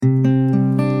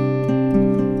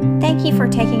Thank you for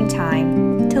taking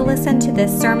time to listen to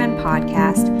this sermon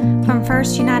podcast from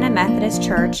First United Methodist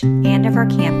Church, Andover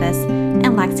campus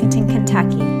in Lexington,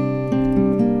 Kentucky.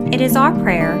 It is our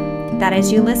prayer that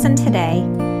as you listen today,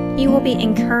 you will be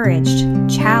encouraged,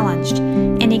 challenged,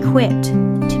 and equipped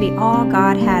to be all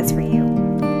God has for you.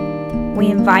 We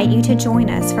invite you to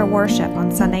join us for worship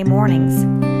on Sunday mornings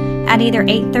at either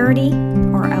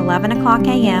 8:30 or 11 o'clock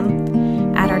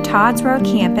a.m. at our Todd's Road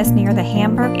campus near the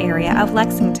Hamburg area of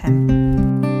Lexington.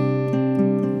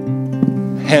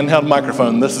 Handheld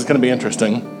microphone. This is going to be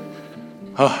interesting.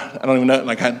 I don't even know.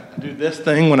 I do this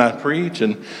thing when I preach.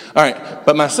 All right.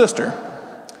 But my sister,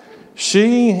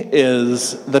 she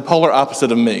is the polar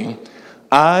opposite of me.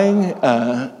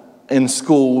 I, in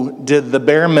school, did the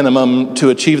bare minimum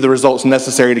to achieve the results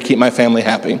necessary to keep my family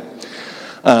happy.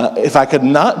 If I could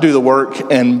not do the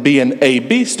work and be an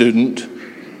A-B student,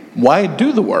 why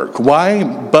do the work? Why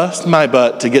bust my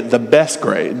butt to get the best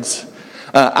grades?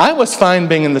 I was fine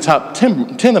being in the top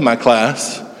 10 of my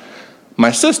class.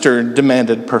 My sister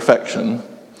demanded perfection.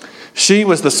 She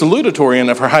was the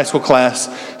salutatorian of her high school class.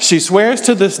 She swears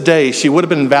to this day she would have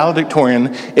been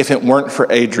valedictorian if it weren't for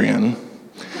Adrian.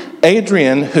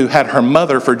 Adrian, who had her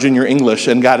mother for junior English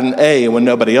and got an A when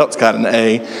nobody else got an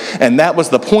A, and that was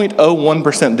the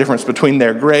 0.01% difference between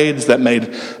their grades that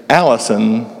made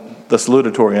Allison the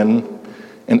salutatorian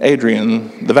and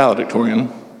Adrian the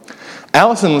valedictorian.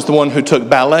 Allison was the one who took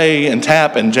ballet and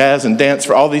tap and jazz and dance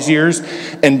for all these years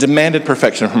and demanded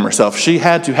perfection from herself. She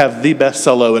had to have the best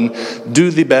solo and do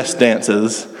the best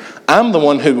dances. I'm the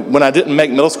one who, when I didn't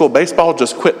make middle school baseball,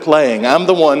 just quit playing. I'm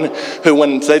the one who,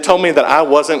 when they told me that I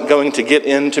wasn't going to get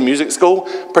into music school,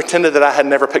 pretended that I had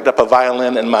never picked up a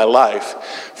violin in my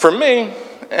life. For me,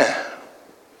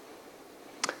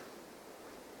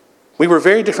 we were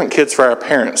very different kids for our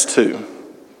parents, too.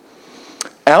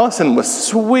 Allison was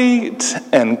sweet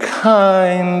and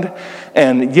kind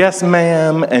and yes,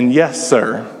 ma'am, and yes,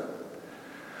 sir.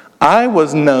 I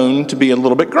was known to be a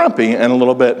little bit grumpy and a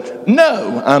little bit,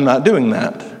 no, I'm not doing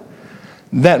that.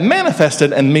 That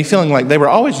manifested in me feeling like they were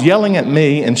always yelling at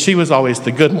me and she was always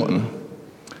the good one.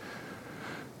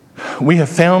 We have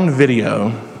found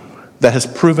video that has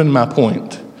proven my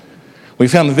point. We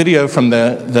found the video from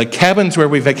the cabins where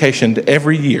we vacationed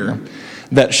every year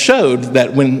that showed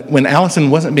that when Allison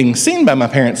wasn't being seen by my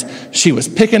parents, she was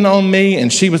picking on me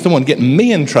and she was the one getting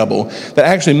me in trouble, that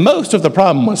actually most of the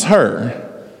problem was her.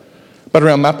 But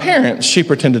around my parents, she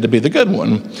pretended to be the good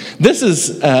one. This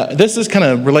is kind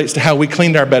of relates to how we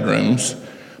cleaned our bedrooms.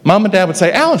 Mom and Dad would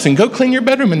say, Allison, go clean your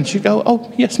bedroom. And she'd go,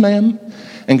 oh, yes, ma'am.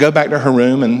 And go back to her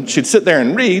room and she'd sit there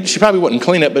and read. She probably wouldn't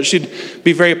clean it, but she'd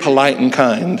be very polite and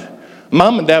kind.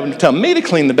 Mom and Dad would tell me to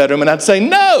clean the bedroom and I'd say,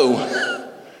 no.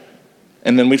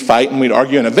 And then we'd fight and we'd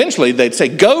argue, and eventually they'd say,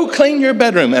 go clean your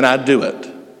bedroom, and I'd do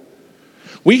it.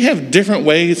 We have different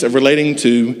ways of relating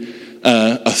to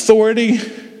authority,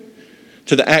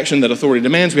 to the action that authority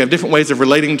demands. We have different ways of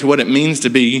relating to what it means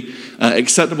to be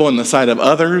acceptable in the sight of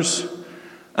others.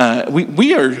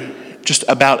 We are just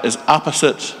about as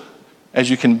opposite as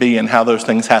you can be in how those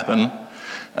things happen.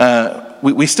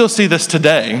 We still see this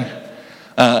today.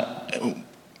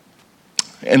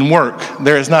 In work,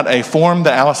 there is not a form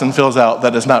that Allison fills out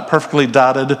that is not perfectly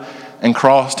dotted and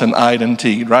crossed and I'd and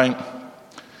T'd, right?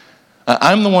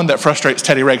 I'm the one that frustrates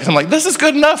Teddy Ray because I'm like, this is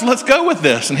good enough, let's go with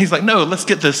this. And he's like, no, let's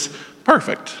get this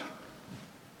perfect.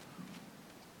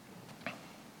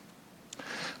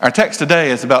 Our text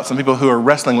today is about some people who are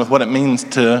wrestling with what it means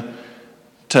to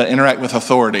interact with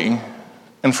authority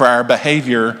and for our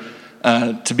behavior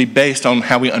to be based on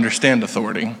how we understand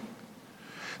authority.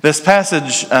 This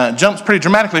passage jumps pretty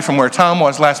dramatically from where Tom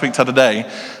was last week till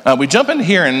today. We jump in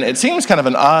here, and it seems kind of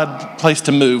an odd place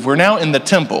to move. We're now in the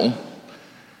temple,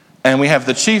 and we have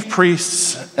the chief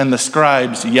priests and the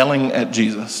scribes yelling at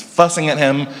Jesus, fussing at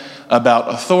him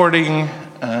about authority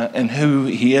and who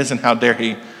he is and how dare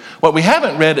he. What we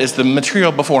haven't read is the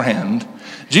material beforehand.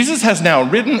 Jesus has now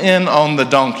ridden in on the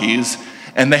donkeys,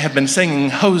 and they have been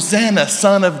singing, Hosanna,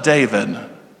 Son of David.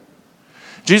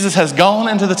 Jesus has gone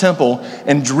into the temple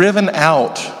and driven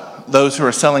out those who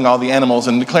are selling all the animals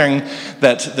and declaring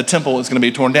that the temple is going to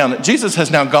be torn down. Jesus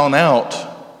has now gone out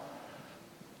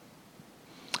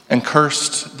and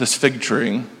cursed this fig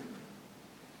tree.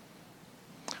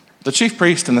 The chief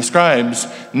priest and the scribes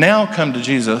now come to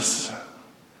Jesus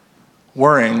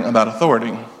worrying about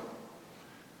authority.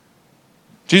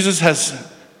 Jesus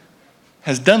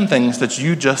has done things that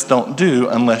you just don't do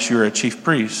unless you're a chief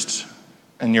priest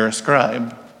and you're a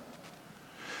scribe.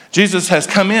 Jesus has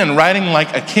come in riding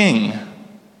like a king.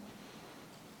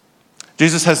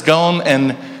 Jesus has gone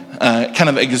and kind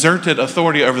of exerted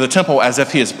authority over the temple as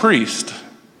if he is priest.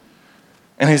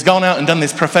 And he's gone out and done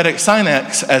these prophetic sign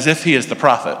acts as if he is the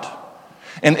prophet.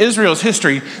 In Israel's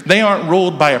history, they aren't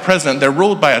ruled by a president. They're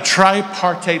ruled by a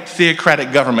tripartite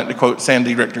theocratic government, to quote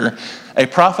Sandy Richter, a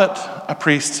prophet, a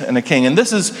priest, and a king. And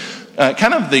this is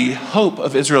kind of the hope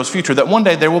of Israel's future, that one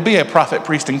day there will be a prophet,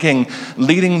 priest, and king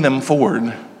leading them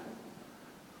forward.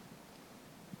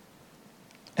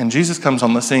 And Jesus comes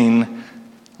on the scene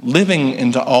living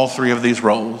into all three of these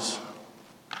roles,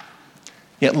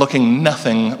 yet looking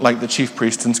nothing like the chief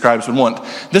priests and scribes would want.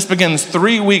 This begins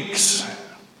 3 weeks,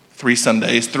 3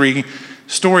 Sundays, 3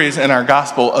 stories in our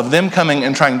gospel of them coming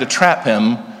and trying to trap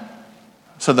him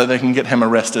so that they can get him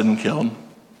arrested and killed.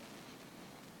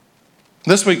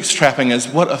 This week's trapping is,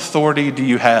 what authority do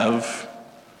you have?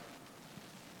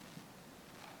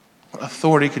 What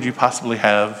authority could you possibly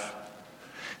have?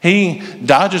 He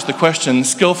dodges the question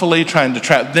skillfully, trying to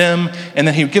trap them, and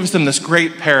then he gives them this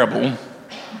great parable,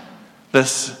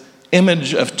 this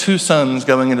image of 2 sons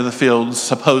going into the fields,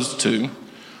 supposed to.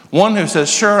 One who says,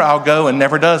 sure, I'll go, and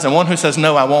never does, and one who says,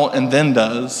 no, I won't, and then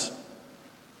does.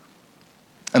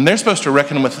 And they're supposed to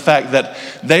reckon with the fact that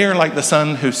they are like the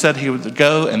son who said he would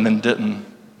go and then didn't.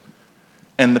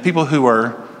 And the people who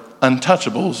are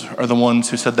untouchables are the ones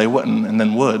who said they wouldn't and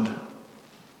then would.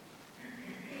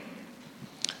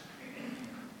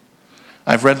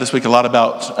 I've read this week a lot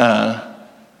about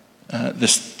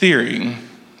this theory,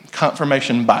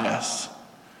 confirmation bias,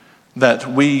 that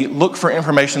we look for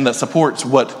information that supports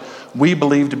what we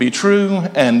believe to be true,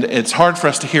 and it's hard for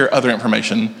us to hear other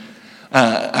information.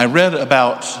 I read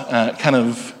about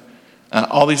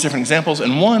all these different examples,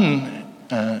 and one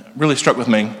really struck with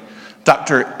me.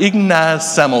 Dr. Ignaz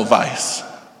Semmelweis,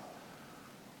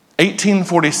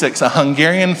 1846, a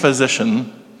Hungarian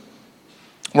physician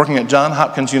working at Johns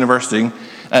Hopkins University.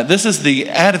 This is the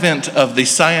advent of the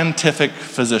scientific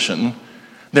physician.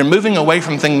 They're moving away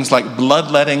from things like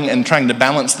bloodletting and trying to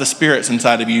balance the spirits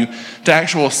inside of you to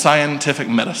actual scientific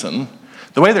medicine.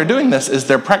 The way they're doing this is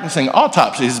they're practicing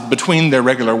autopsies between their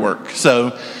regular work.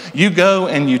 So you go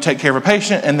and you take care of a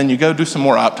patient, and then you go do some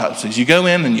more autopsies. You go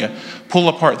in and you pull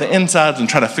apart the insides and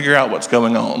try to figure out what's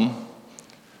going on.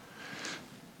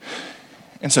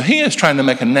 And so he is trying to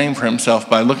make a name for himself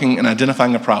by looking and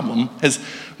identifying a problem. His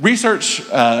research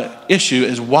issue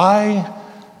is, why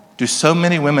do so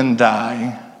many women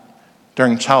die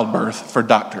during childbirth for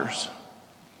doctors?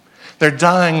 They're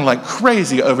dying like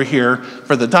crazy over here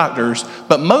for the doctors,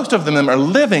 but most of them are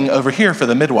living over here for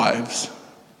the midwives.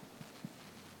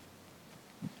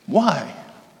 Why?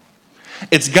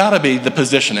 It's got to be the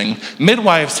positioning.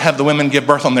 Midwives have the women give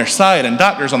birth on their side and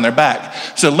doctors on their back.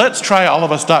 So let's try, all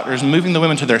of us doctors, moving the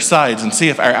women to their sides and see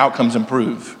if our outcomes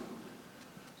improve.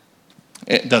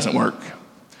 It doesn't work.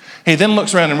 He then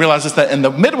looks around and realizes that in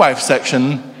the midwife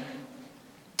section,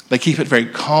 they keep it very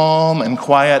calm and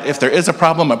quiet. If there is a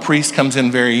problem, a priest comes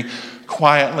in very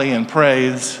quietly and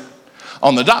prays.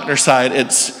 On the doctor's side,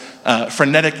 it's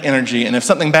frenetic energy. And if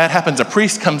something bad happens, a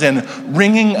priest comes in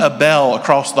ringing a bell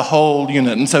across the whole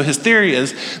unit. And so his theory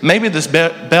is, maybe this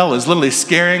bell is literally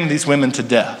scaring these women to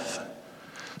death.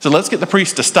 So let's get the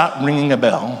priest to stop ringing a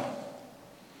bell.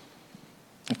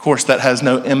 Of course, that has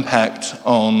no impact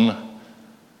on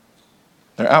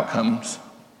their outcomes.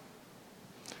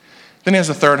 Then he has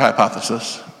a third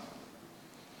hypothesis.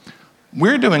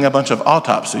 We're doing a bunch of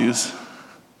autopsies,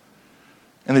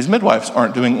 and these midwives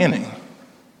aren't doing any.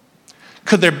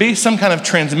 Could there be some kind of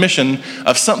transmission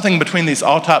of something between these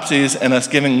autopsies and us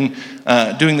doing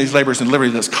these labors and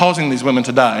deliveries that's causing these women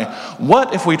to die?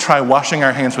 What if we try washing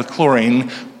our hands with chlorine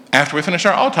after we finish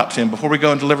our autopsy and before we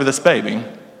go and deliver this baby?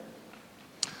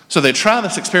 So they try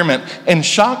this experiment. In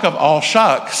shock of all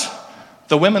shocks,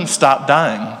 the women stop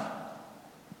dying.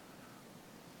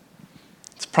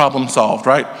 It's problem solved,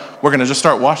 right? We're going to just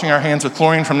start washing our hands with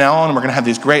chlorine from now on, and we're going to have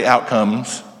these great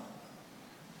outcomes.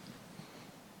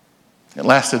 It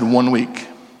lasted 1 week.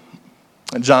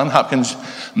 At Johns Hopkins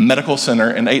Medical Center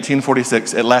in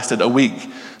 1846, it lasted a week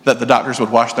that the doctors would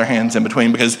wash their hands in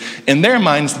between, because in their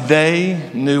minds,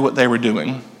 they knew what they were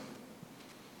doing.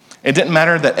 It didn't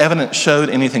matter that evidence showed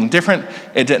anything different.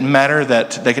 It didn't matter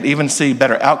that they could even see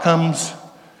better outcomes.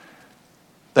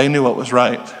 They knew what was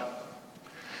right.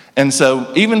 And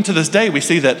so even to this day, we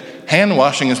see that hand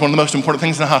washing is one of the most important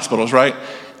things in the hospitals, right?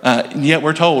 Yet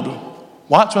we're told,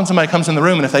 watch when somebody comes in the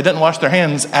room, and if they didn't wash their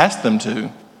hands, ask them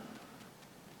to.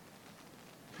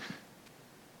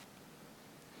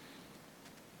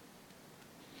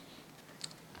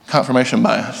 Confirmation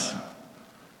bias.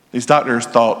 These doctors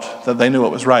thought that they knew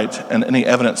what was right, and any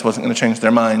evidence wasn't going to change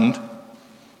their mind.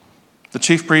 The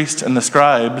chief priests and the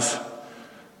scribes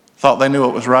thought they knew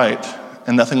what was right,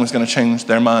 and nothing was going to change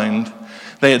their mind.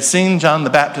 They had seen John the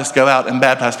Baptist go out and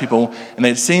baptize people, and they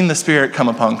had seen the Spirit come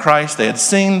upon Christ. They had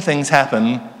seen things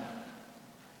happen.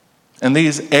 And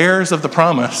these heirs of the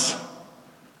promise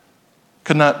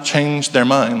could not change their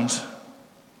minds.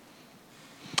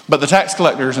 But the tax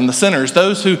collectors and the sinners,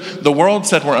 those who the world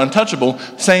said were untouchable,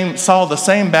 saw the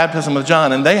same baptism of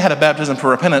John, and they had a baptism for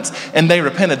repentance, and they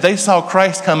repented. They saw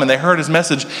Christ come, and they heard his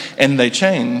message, and they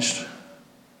changed.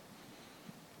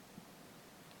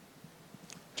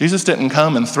 Jesus didn't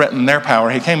come and threaten their power.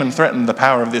 He came and threatened the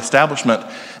power of the establishment.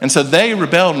 And so they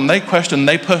rebelled, and they questioned, and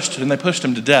they pushed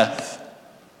him to death.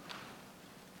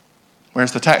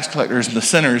 Whereas the tax collectors and the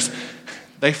sinners,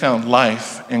 they found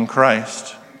life in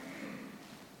Christ.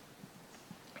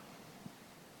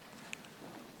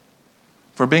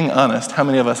 If we're being honest, how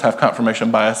many of us have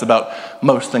confirmation bias about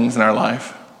most things in our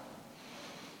life?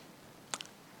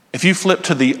 If you flip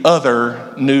to the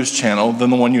other news channel than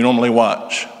the one you normally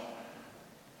watch,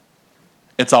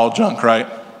 it's all junk, right?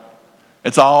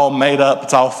 It's all made up,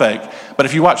 it's all fake. But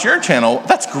if you watch your channel,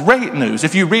 that's great news.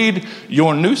 If you read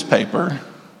your newspaper,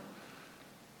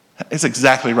 it's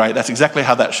exactly right. That's exactly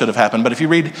how that should have happened. But if you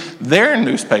read their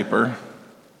newspaper,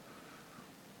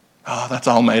 that's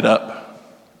all made up.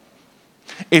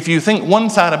 If you think one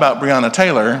side about Breonna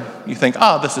Taylor, you think,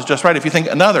 this is just right. If you think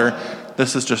another,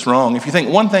 this is just wrong. If you think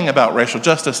one thing about racial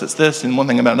justice, it's this, and one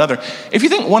thing about another. If you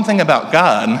think one thing about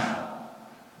God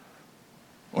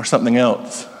or something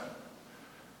else,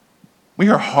 we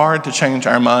are hard to change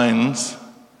our minds.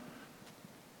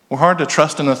 We're hard to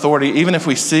trust in authority, even if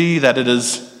we see that it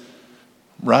is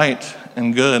right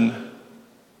and good.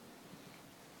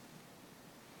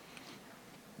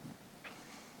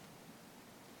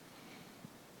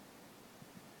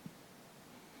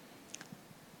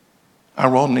 Our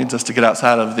world needs us to get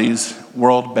outside of these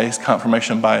world-based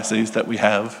confirmation biases that we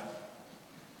have.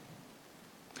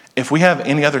 If we have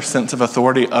any other sense of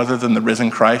authority other than the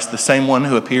risen Christ, the same one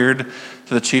who appeared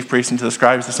to the chief priests and to the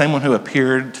scribes, the same one who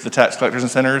appeared to the tax collectors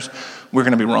and sinners, we're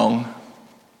going to be wrong.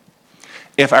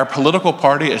 If our political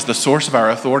party is the source of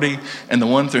our authority and the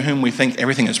one through whom we think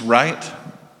everything is right,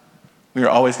 we are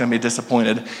always going to be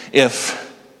disappointed.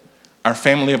 If our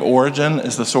family of origin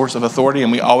is the source of authority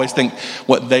and we always think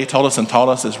what they told us and taught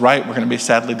us is right, we're going to be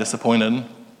sadly disappointed.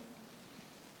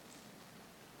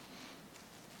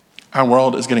 Our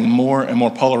world is getting more and more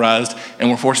polarized, and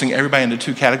we're forcing everybody into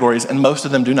two categories, and most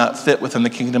of them do not fit within the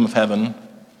kingdom of heaven.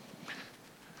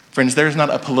 Friends, there's not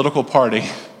a political party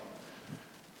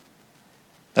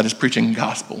that is preaching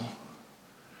gospel.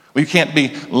 We can't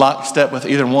be lockstep with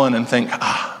either one and think,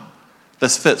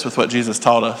 this fits with what Jesus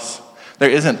taught us. There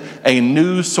isn't a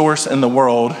news source in the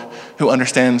world who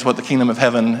understands what the kingdom of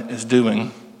heaven is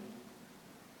doing.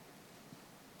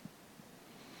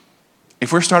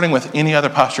 If we're starting with any other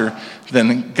posture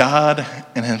than God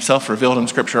and himself revealed in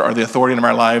Scripture are the authority in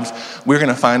our lives, we're going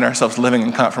to find ourselves living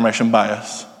in confirmation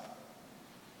bias.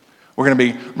 We're going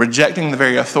to be rejecting the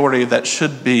very authority that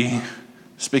should be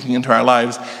speaking into our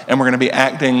lives, and we're going to be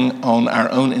acting on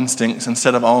our own instincts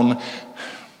instead of on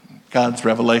God's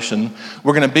revelation.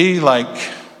 We're going to be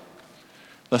like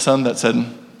the son that said,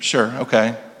 sure,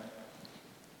 okay,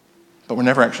 but we're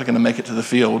never actually going to make it to the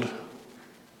field.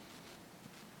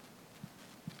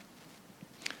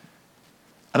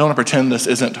 I don't want to pretend this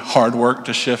isn't hard work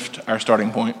to shift our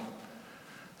starting point.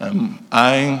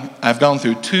 I've gone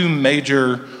through two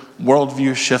major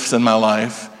worldview shifts in my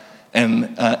life,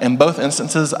 and in both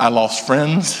instances, I lost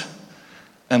friends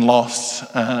and lost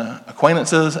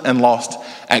acquaintances and lost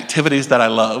activities that I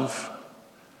love.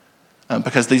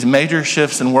 Because these major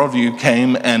shifts in worldview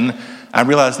came, and I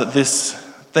realized that these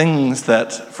things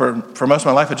that for most of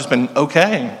my life had just been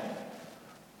okay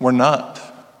were not.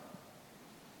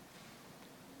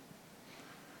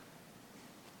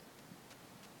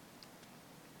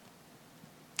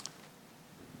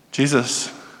 Jesus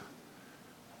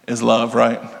is love,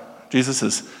 right? Jesus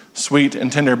is sweet and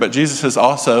tender, but Jesus is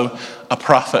also a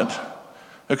prophet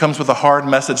who comes with a hard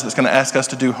message that's going to ask us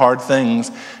to do hard things.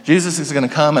 Jesus is going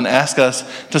to come and ask us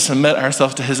to submit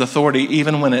ourselves to his authority,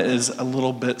 even when it is a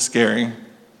little bit scary,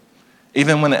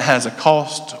 even when it has a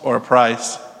cost or a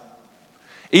price.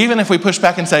 Even if we push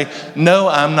back and say, no,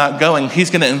 I'm not going, he's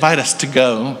going to invite us to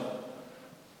go.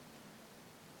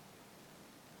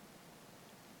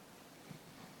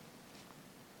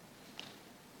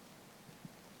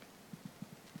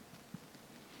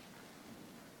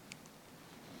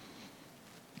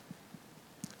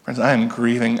 Friends, I am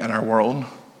grieving at our world.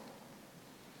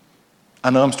 I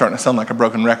know I'm starting to sound like a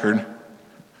broken record,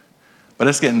 but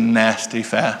it's getting nasty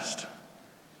fast.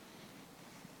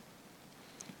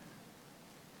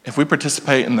 if we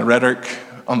participate in the rhetoric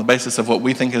on the basis of what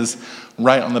we think is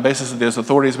right, on the basis of those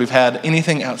authorities we've had,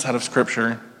 anything outside of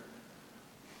Scripture,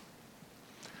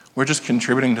 we're just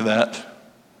contributing to that.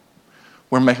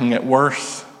 We're making it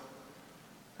worse,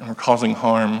 and we're causing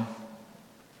harm.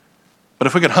 But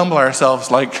if we could humble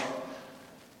ourselves like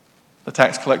the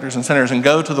tax collectors and sinners and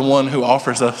go to the one who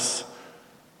offers us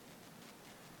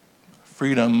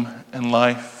freedom and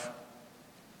life,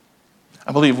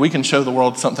 I believe we can show the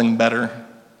world something better.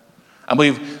 I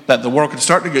believe that the world could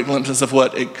start to get glimpses of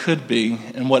what it could be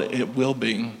and what it will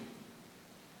be.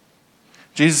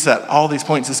 Jesus at all these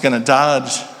points is going to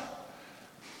dodge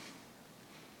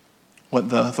what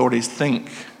the authorities think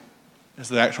is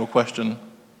the actual question.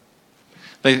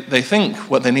 They think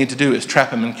what they need to do is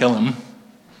trap him and kill him,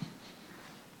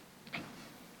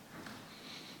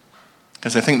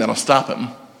 because they think that'll stop him.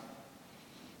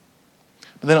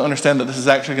 But they don't understand that this is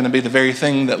actually going to be the very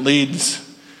thing that leads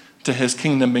to his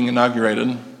kingdom being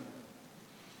inaugurated.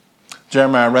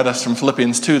 Jeremiah read us from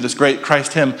Philippians 2, this great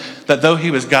Christ hymn, that though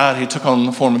he was God, he took on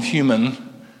the form of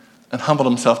human and humbled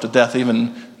himself to death,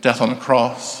 even death on a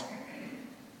cross.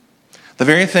 The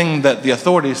very thing that the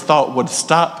authorities thought would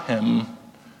stop him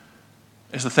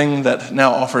is the thing that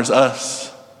now offers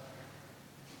us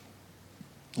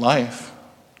life.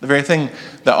 The very thing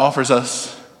that offers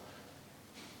us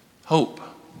hope.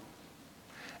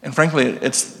 And frankly,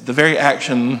 it's the very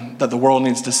action that the world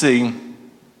needs to see.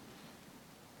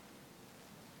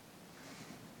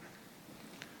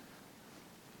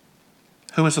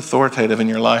 Who is authoritative in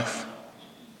your life?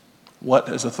 What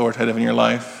is authoritative in your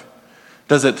life?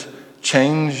 Does it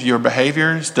change your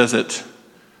behaviors? Does it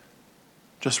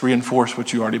just reinforce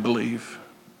what you already believe?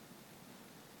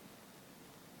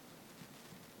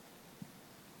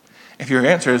 If your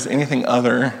answer is anything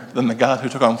other than the God who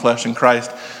took on flesh in Christ,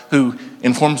 who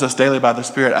informs us daily by the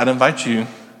Spirit, I'd invite you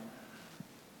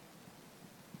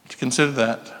to consider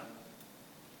that.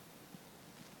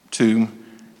 To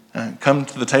come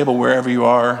to the table wherever you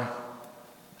are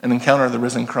and encounter the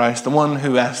risen Christ, the one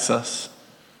who asks us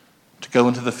to go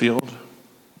into the field,